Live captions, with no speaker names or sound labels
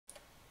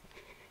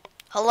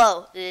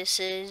Hello, this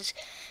is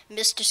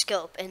Mr.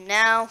 Scope, and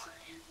now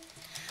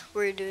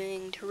we're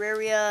doing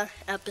Terraria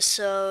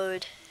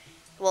Terraria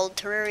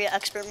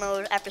Expert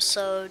Mode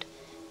episode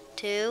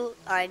 2.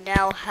 I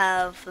now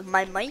have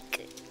my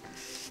mic.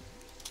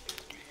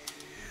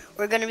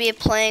 We're gonna be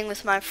playing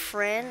with my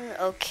friend.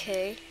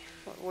 Okay,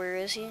 where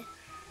is he?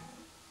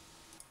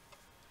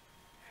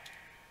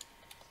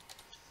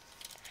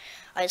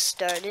 I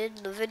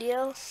started the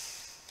video,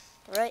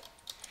 right?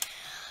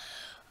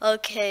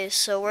 Okay,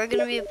 so we're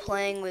gonna be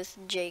playing with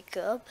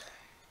Jacob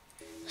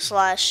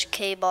 /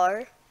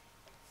 K-Bar.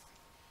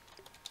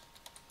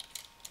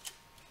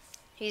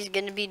 He's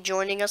gonna be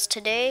joining us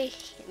today.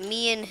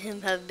 Me and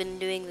him have been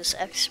doing this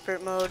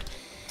expert mode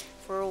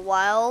for a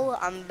while.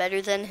 I'm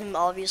better than him,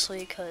 obviously,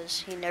 because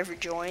he never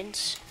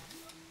joins.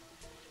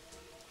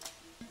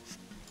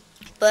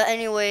 But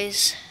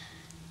anyways,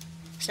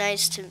 it's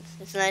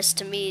nice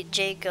to meet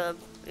Jacob.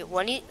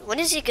 When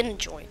is he gonna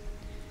join?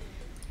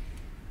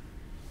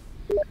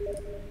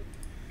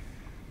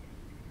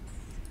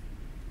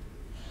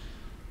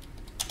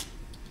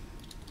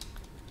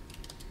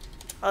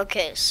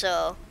 Okay,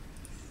 so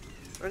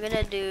we're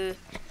gonna do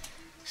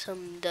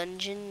some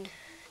dungeon.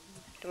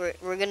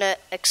 We're gonna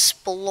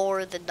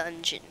explore the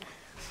dungeon.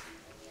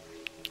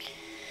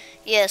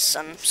 Yes,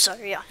 I'm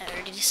sorry. I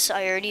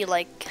already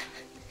like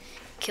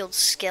killed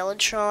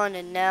Skeletron,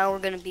 and now we're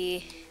gonna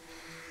be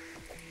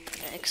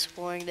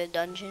exploring the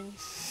dungeon.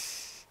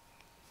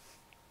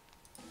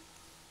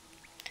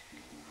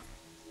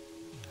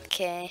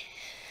 Okay.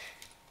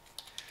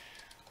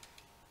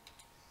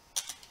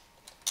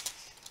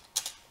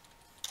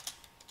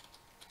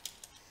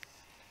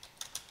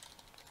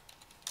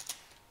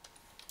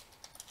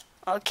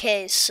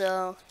 Okay,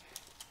 so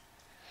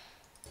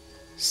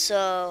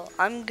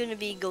I'm gonna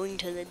be going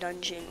to the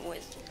dungeon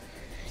with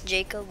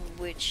Jacob,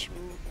 which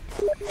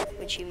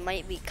he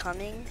might be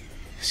coming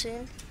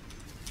soon.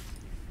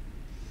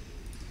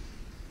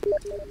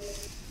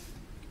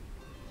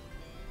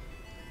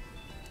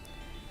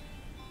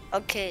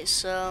 Okay,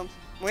 so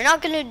we're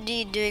not gonna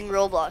be doing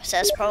Roblox.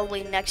 That's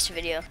probably next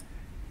video.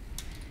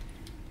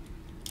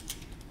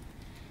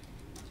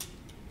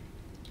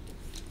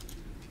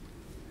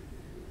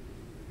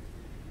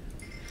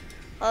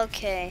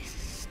 Okay,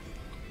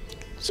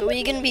 so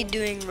we're gonna be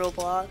doing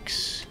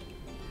Roblox.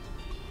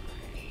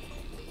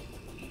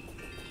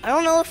 I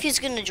don't know if he's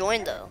gonna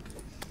join though.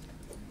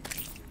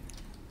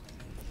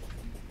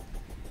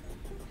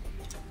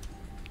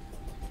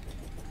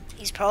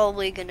 He's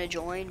probably gonna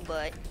join,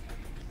 but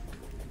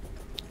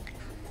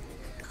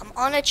I'm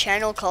on a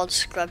channel called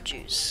Scrub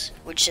Juice,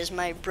 which is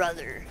my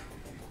brother.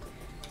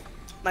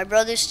 My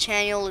brother's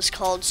channel is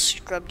called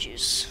Scrub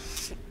Juice.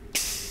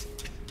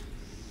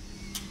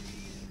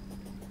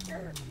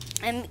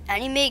 And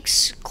he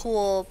makes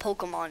cool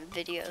Pokemon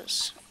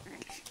videos.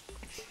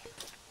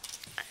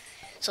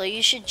 So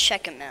you should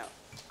check him out.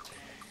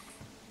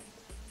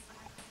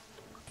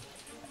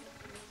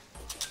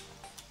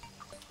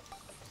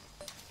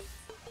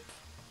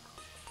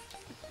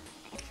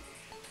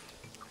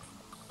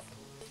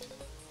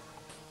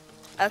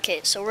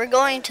 Okay, so we're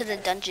going to the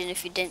dungeon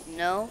if you didn't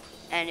know,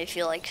 and if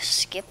you like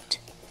skipped.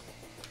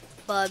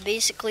 But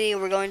basically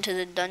we're going to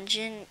the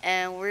dungeon,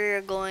 and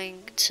we're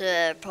going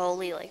to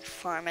probably like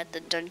farm at the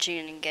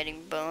dungeon and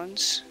getting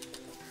bones.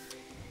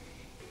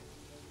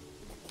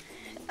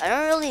 I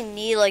don't really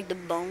need like the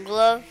bone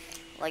glove.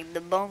 Like the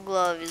bone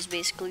glove is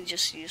basically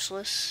just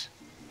useless.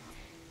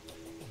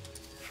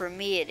 For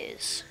me it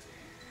is.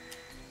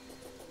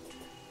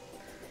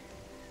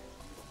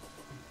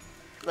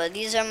 But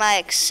these are my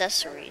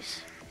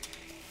accessories.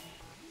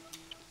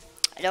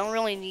 I don't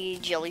really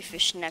need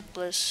jellyfish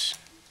necklace.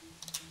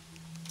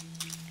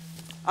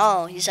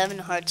 Oh, he's having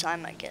a hard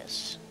time, I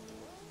guess.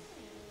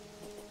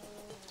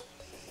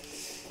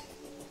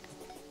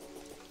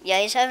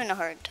 Yeah, he's having a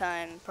hard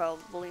time,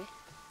 probably.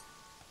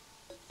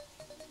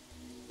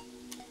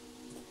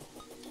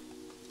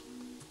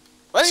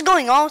 What is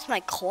going on with my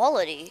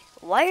quality?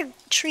 Why are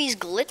trees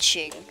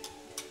glitching?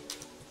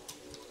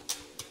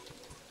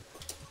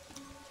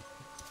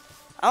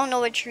 I don't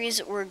know what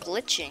trees were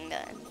glitching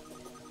then.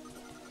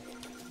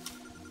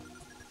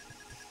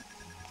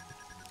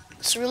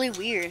 It's really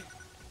weird.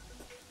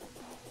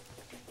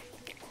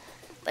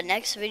 But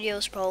next video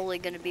is probably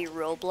going to be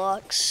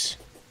Roblox.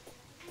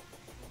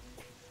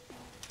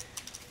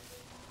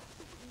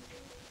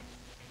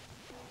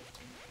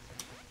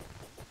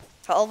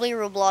 Probably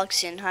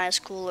Roblox in high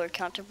school or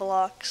counter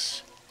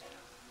blocks.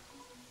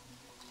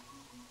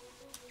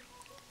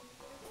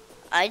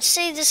 I'd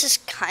say this is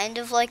kind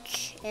of a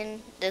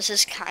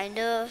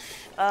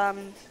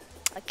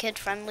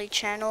kid-friendly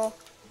channel,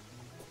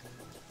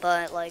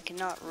 but like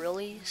not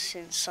really,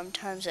 since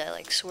sometimes I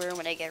like swear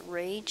when I get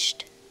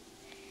raged.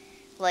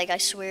 Like I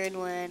sweared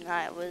when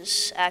I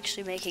was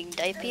actually making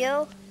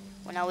Dipio,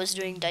 when I was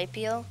doing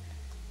Dipio,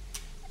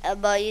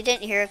 but you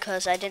didn't hear it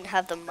because I didn't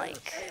have the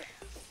mic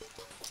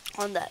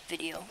on that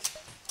video.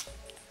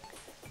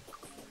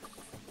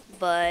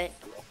 But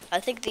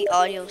I think the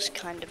audio's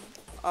kind of,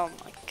 oh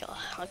my god,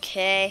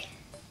 okay.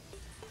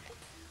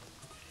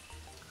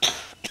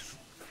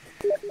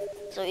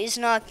 So he's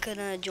not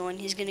gonna join.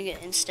 He's gonna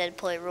instead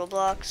play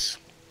Roblox.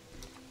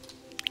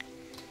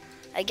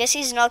 I guess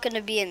he's not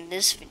gonna be in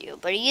this video,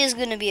 but he is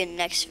gonna be in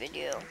next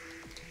video.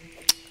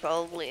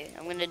 Probably.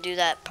 I'm gonna do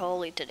that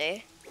probably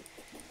today.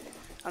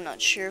 I'm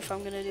not sure if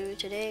I'm gonna do it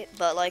today,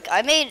 but like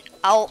I made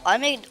old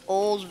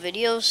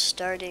videos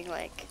starting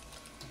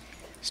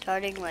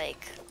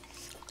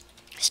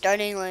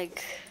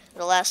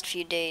the last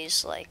few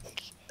days,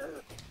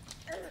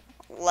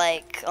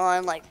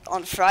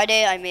 on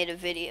Friday I made a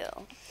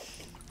video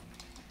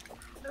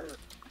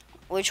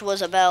which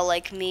was about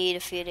like me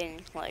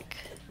defeating like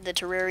the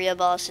Terraria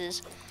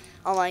bosses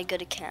on my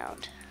good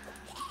account.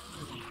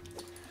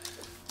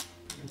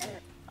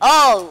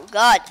 Oh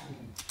god.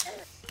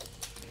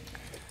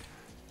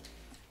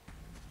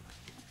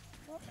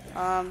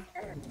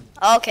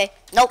 Okay.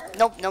 Nope,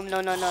 no.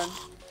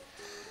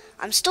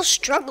 I'm still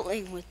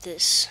struggling with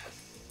this.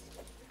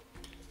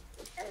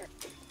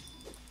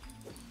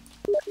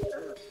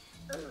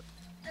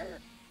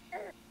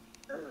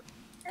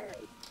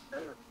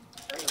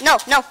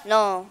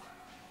 No.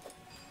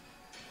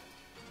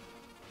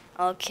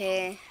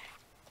 Okay.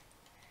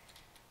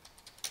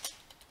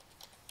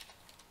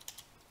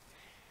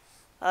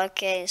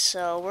 Okay,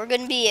 so we're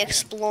gonna be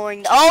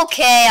exploring.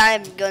 Okay,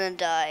 I'm gonna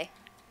die.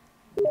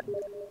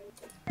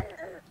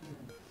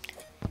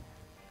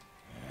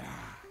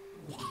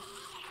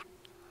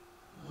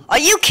 Are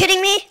you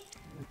kidding me?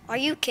 Are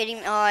you kidding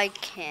me? Oh, I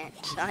can't.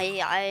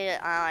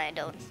 I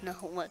don't know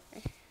what.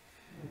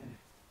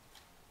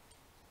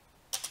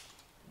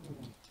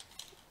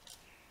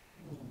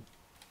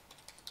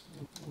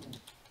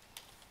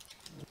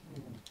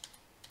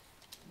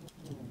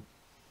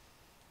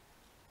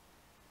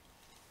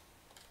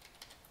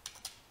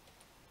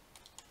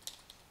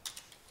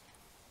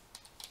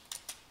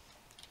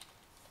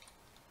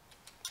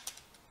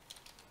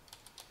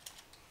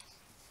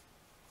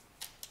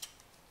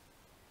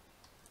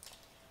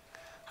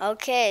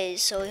 Okay,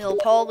 so he'll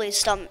probably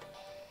stop.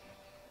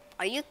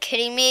 Are you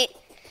kidding me?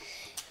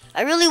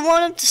 I really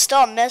want him to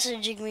stop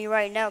messaging me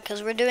right now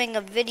because we're doing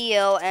a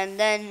video and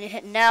then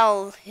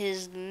now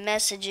his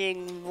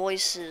messaging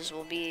voices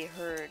will be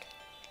heard.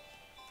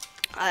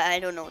 I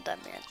don't know what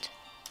that meant.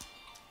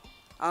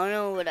 I don't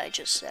know what I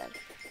just said,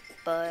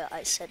 but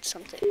I said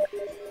something.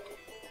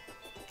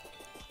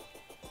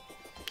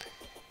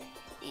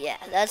 Yeah,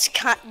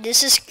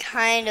 this is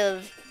kind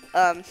of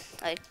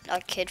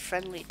a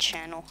kid-friendly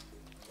channel.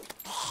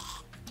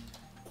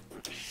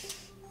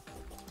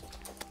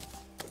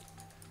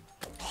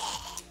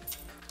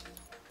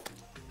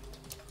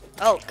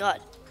 Oh god.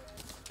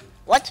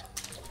 What?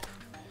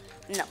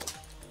 No.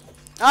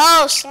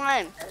 Oh,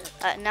 slime.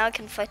 Now I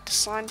can fight the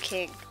Slime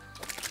King.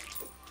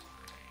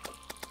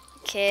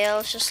 Okay,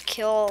 let's just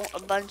kill a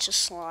bunch of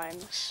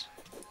slimes.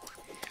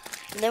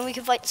 And then we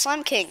can fight the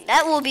Slime King.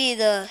 That will be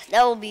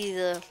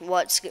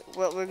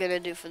what we're gonna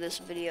do for this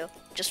video.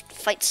 Just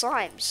fight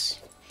slimes.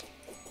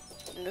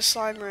 In the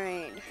slime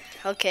rain.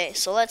 Okay,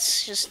 so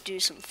let's just do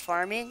some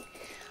farming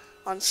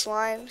on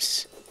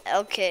slimes.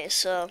 Okay,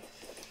 so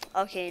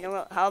you know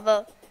what? How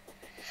about?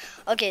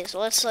 Okay, so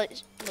let's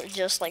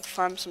just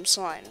farm some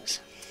slimes.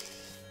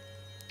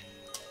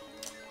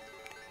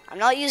 I'm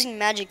not using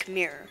magic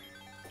mirror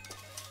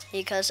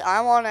because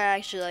I want to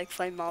actually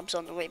fight mobs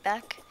on the way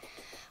back.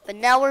 But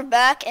now we're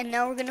back, and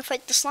now we're gonna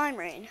fight the slime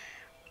rain.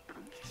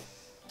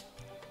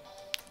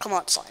 Come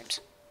on, slimes.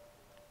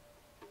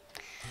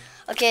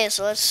 Okay,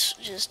 so let's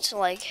just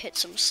hit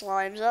some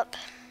slimes up.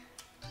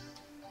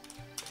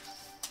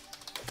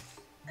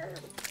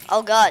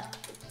 Oh god.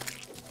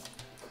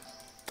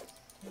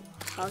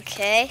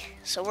 Okay,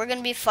 so we're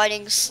gonna be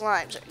fighting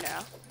slimes right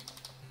now.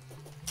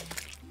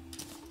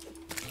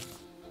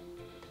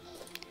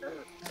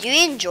 Do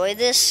you enjoy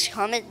this?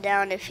 Comment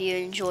down if you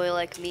enjoy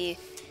me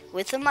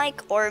with a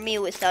mic or me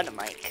without a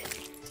mic.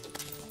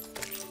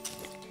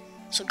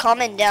 So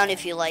comment down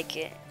if you like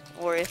it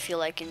or if you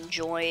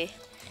enjoy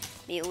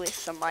me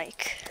with the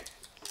mic.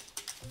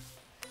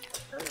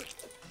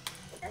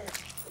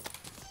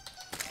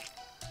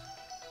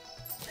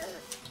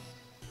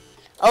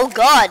 Oh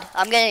god,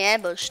 I'm getting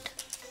ambushed.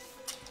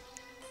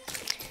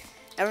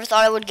 Never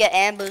thought I would get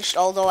ambushed,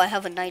 although I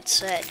have a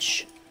Knight's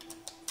Edge.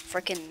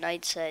 Frickin'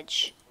 Knight's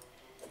Edge.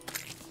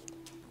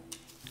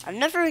 I've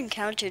never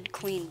encountered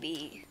Queen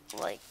Bee.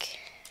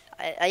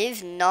 I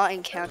have not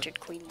encountered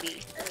Queen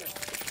Bee.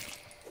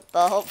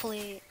 But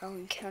hopefully I'll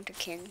encounter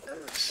King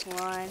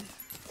Slime.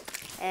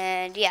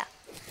 And yeah.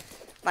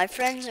 My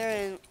friends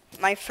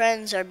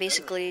are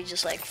basically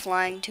just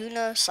Flying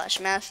Tuna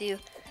 / Matthew,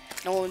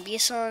 Nolan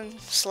Bison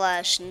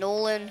 /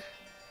 Nolan,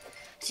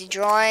 Z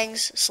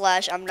Drawings /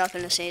 I'm not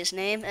gonna say his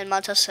name, and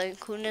Mantas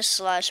Kunis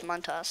 /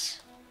 Mantas.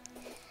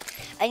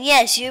 And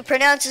yes, you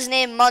pronounce his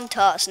name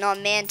Mantas, not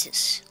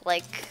Mantis,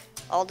 like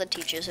all the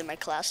teachers in my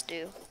class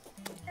do.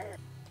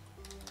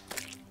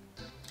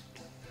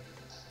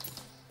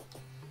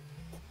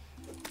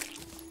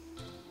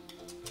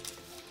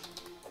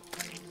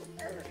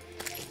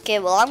 Okay,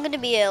 well I'm gonna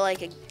be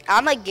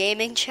I'm a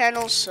gaming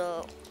channel,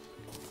 so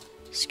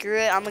screw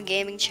it. I'm a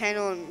gaming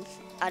channel, and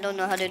I don't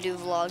know how to do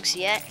vlogs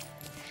yet.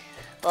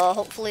 But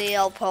hopefully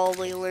I'll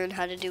probably learn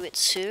how to do it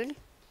soon.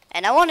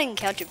 And I want to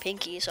encounter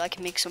Pinky so I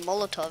can make some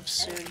Molotovs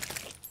soon.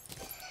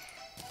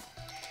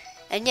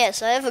 And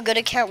yes, I have a good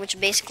account which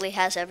basically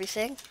has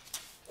everything.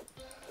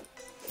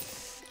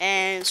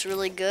 And it's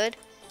really good.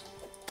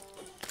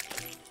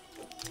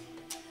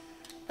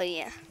 But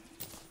yeah.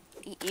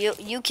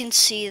 You can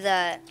see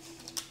that.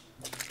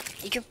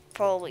 You can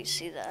probably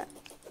see that.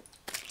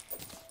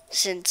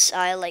 Since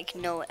I like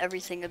know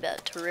everything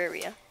about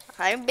Terraria.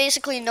 I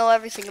basically know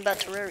everything about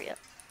Terraria.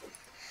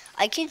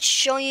 I can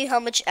show you how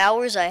much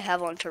hours I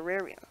have on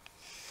Terraria.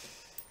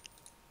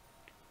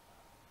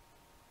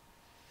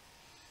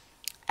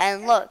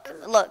 And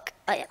look,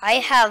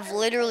 I have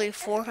literally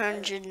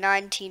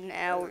 419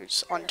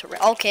 hours on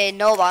Terraria. Okay,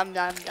 no, I'm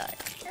done.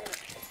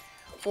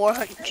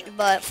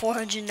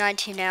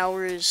 419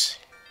 hours.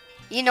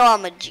 You know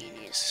I'm a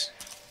genius.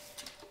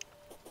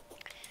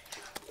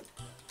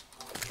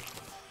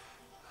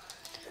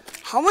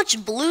 How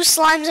much blue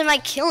slimes am I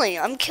killing?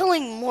 I'm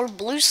killing more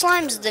blue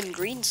slimes than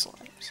green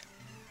slimes.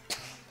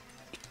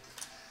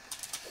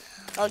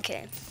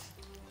 Okay.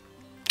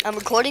 I'm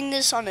recording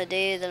this on a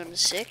day that I'm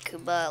sick,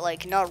 but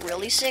like not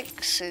really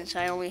sick since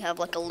I only have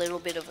like a little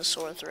bit of a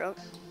sore throat.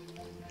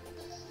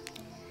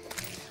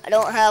 I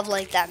don't have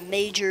like that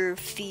major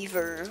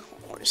fever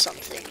or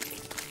something.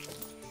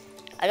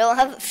 I don't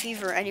have a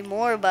fever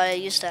anymore, but I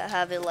used to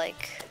have it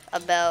like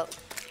about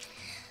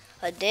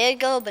a day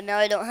ago, but now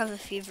I don't have a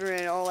fever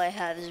and all I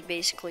have is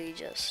basically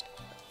just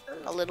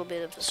a little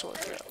bit of a sore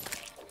throat.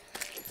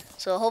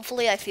 So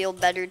hopefully I feel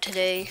better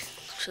today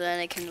so that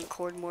I can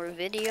record more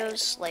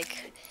videos,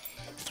 like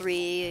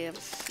three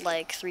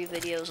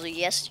videos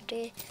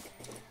yesterday.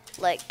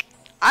 Like,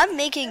 I'm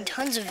making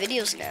tons of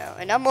videos now,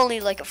 and I'm only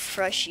like a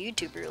fresh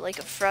YouTuber, like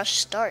a fresh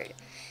start.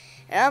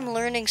 And I'm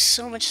learning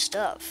so much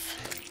stuff.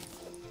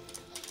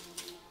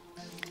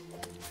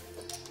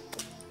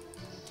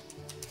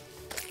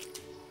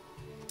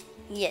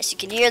 Yes, you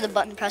can hear the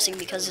button pressing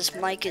because this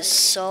mic is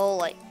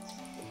so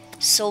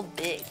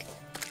big.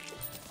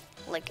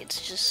 Like,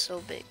 it's just so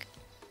big.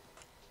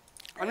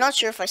 I'm not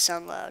sure if I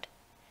sound loud.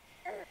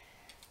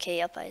 Okay,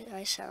 yep,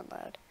 I sound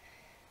loud.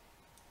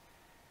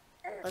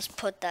 Let's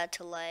put that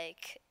to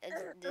like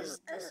this.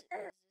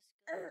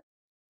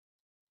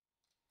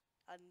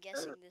 I'm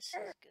guessing this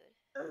is good,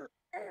 but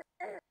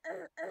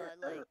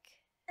like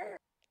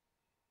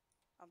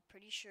I'm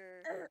pretty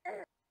sure.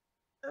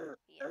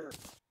 Yeah.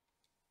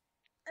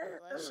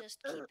 Let's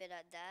just keep it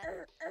at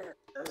that.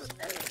 So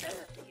that I don't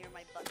have to hear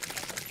my button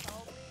pressing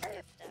probably,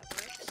 if that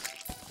works.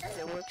 If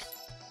it works.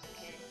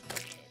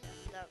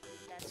 Okay,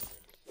 that's good.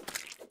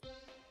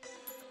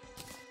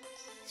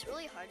 It's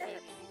really hard being a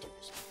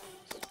YouTuber sometimes.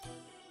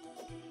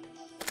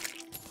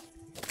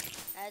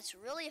 It's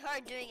really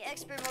hard doing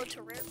expert mode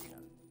Terraria.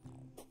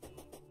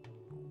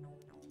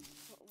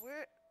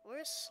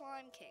 Where's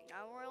Slime King? I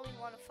really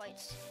want to fight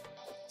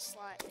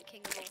the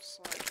King of all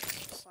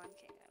Slimes. Slime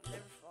King. I've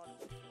never fought him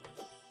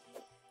before.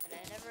 And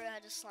I never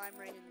had a slime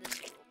raid in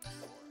this world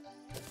before.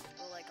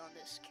 Or like on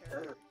this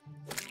character.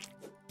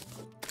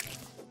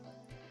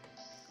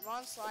 Come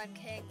on, Slime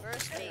King,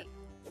 burst me.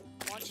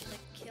 I want you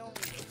to kill me.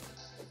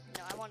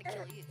 No, I want to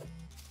kill you.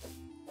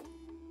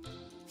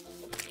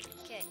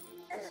 Okay,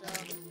 so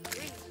we're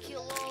gonna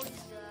kill all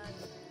these guys,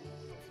 and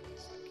hopefully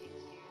Slime King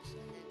appears,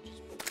 and then just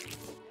kill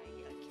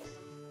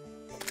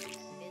them.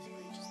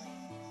 Basically, just like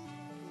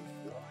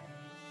poof,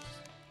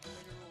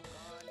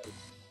 gone,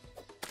 just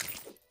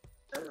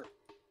literal gone.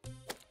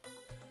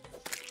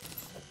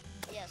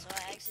 Yeah, so I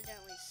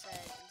accidentally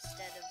said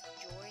instead of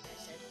join, I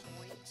said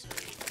join, so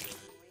join.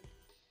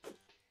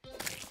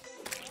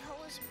 That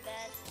was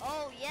bad.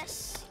 Oh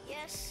yes,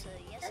 yes.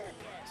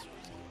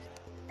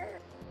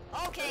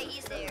 Okay,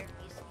 he's there.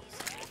 He's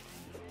there.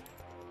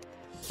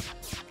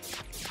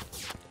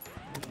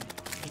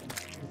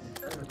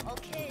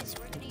 Okay, so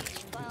we're gonna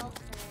use wild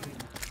horn,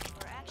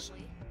 or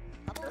actually,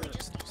 how about we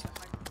just use the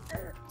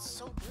hard? It's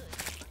so good.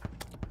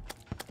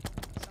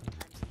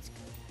 Sometimes it's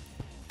good.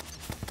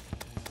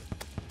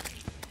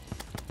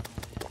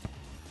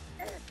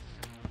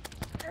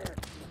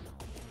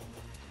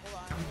 Hold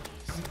on, I'm gonna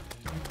use some of these.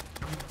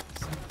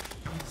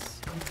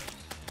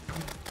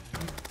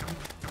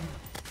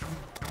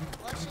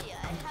 Well, actually,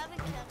 yeah, I haven't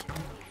encountered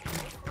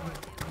any before.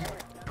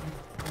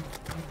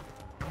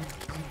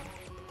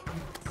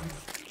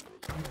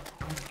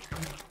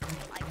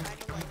 I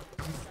kind of like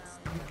the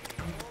sound of the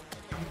world,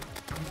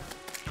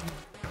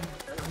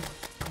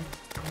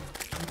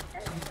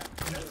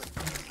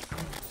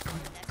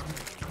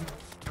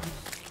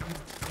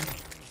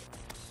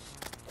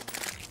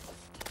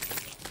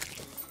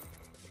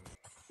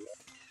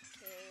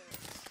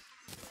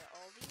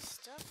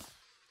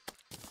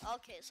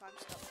 okay, so I'm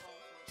still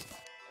falling for this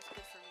stuff. That's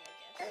good for me, I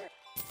guess.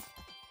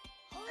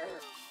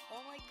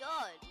 Oh my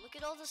god, look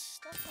at all the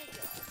stuff I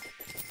got.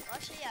 Well,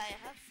 actually, yeah, I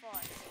have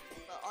fought,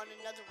 but on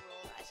another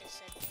world, as I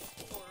said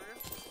before,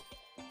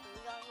 we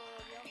got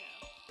Royal Jail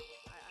now.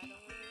 I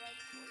don't really like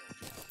Royal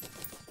Jail.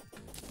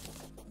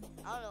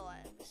 I don't know why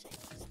I'm saying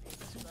these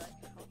things, but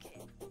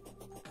okay.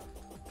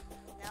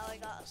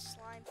 got a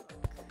slime hook.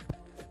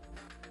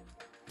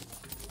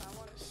 I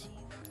want to see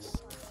what the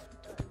slime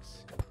hook does.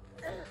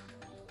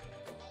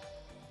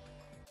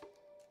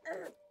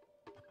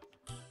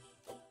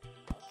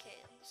 Okay,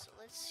 so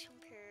let's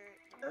compare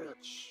the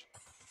reach.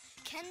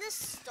 Can this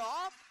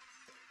stop?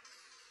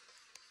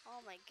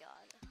 Oh my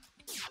god.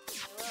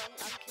 Well,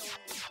 I'm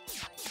killing these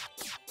guys.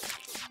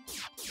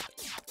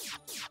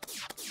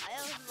 I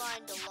have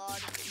mined a lot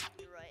of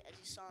meteorite, as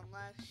you saw in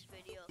last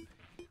video,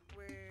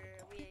 where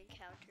we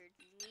encountered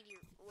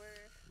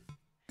where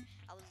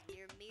I was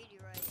near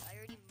meteorite. I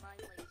already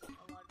mined like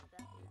a lot of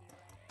that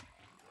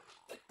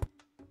meteorite.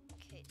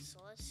 Okay, so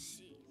let's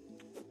see.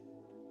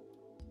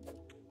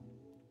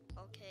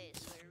 Okay,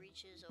 so it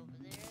reaches over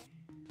there.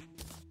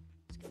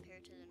 Let's compare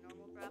it to the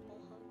normal grapple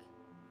hook.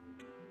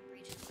 It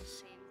reaches the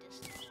same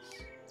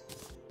distance.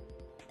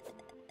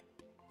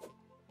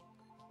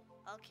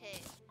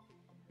 Okay,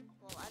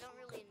 well, I don't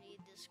really need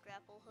this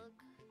grapple hook,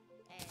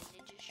 and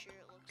Ninja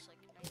shirt looks like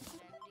a nice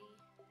vanity.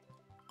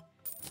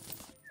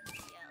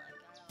 Yeah,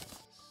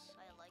 like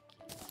I like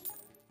it.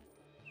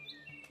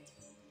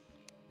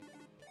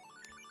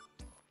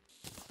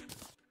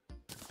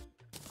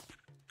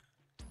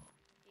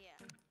 Yeah,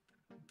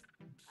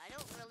 I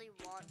don't really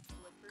want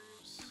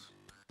flippers.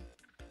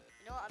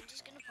 You know what, I'm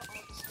just gonna put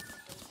all the stuff I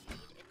don't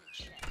need in the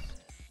chest.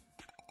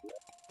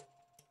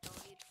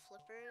 Don't need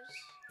flippers.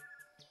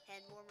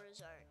 Hand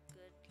warmers are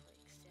good,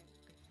 like thin.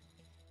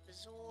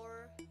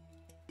 Bazaar,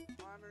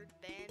 armored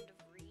band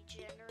of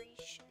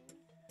regeneration.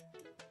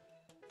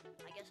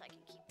 I guess I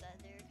can keep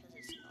that there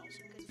because it's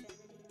also good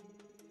vanity.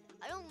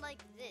 I don't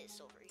like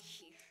this over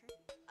here.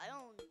 I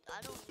don't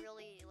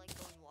really like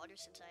going water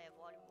since I have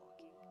water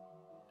walking.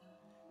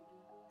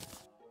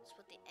 Let's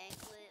put the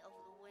anklet of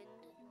the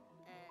wind,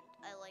 and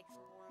I like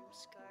the warm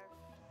scarf.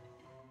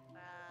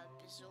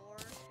 Bazaar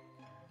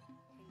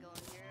can go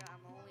in here.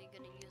 I'm only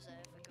gonna use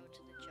that if I go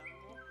to the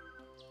jungle.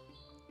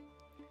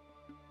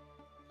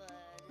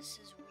 But this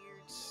is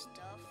weird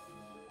stuff.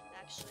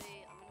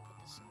 Actually, I'm gonna put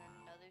this in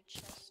another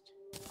chest.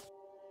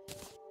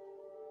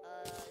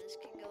 This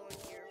can go in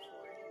here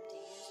for him to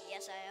use.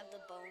 Yes, I have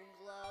the bone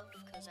glove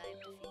because I have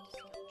defeated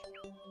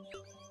Skeleton.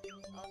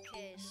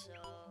 Okay, so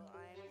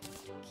I'm going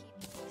to keep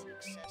these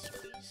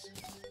accessories.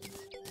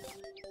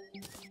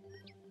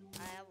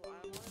 I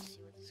want to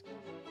see what this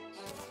glove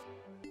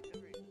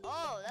is.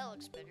 Oh, that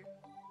looks better.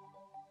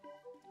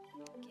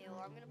 Okay,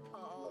 well, I'm gonna put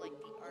all like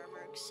the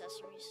armor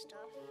accessory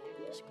stuff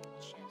in this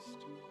chest.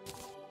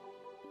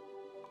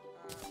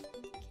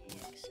 Okay,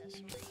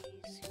 accessories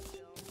can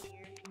go in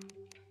here.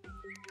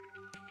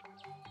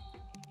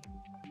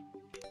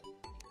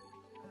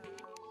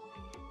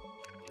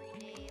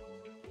 Rename.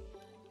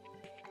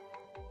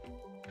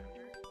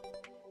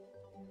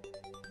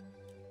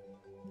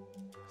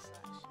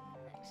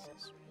 /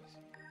 accessories.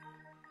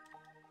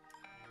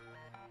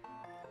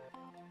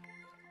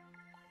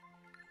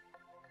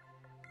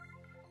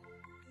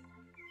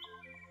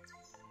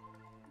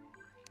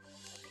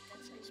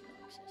 That's how you spell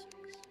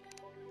accessories.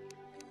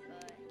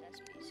 But that's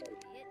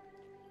basically it.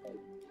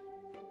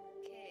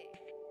 Okay.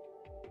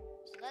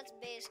 So that's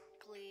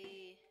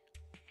basically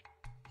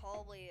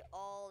probably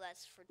all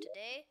that's for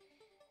today.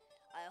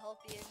 I hope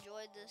you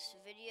enjoyed this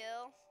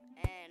video,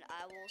 and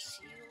I will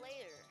see you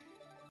later.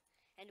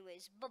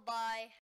 Anyways, bye-bye.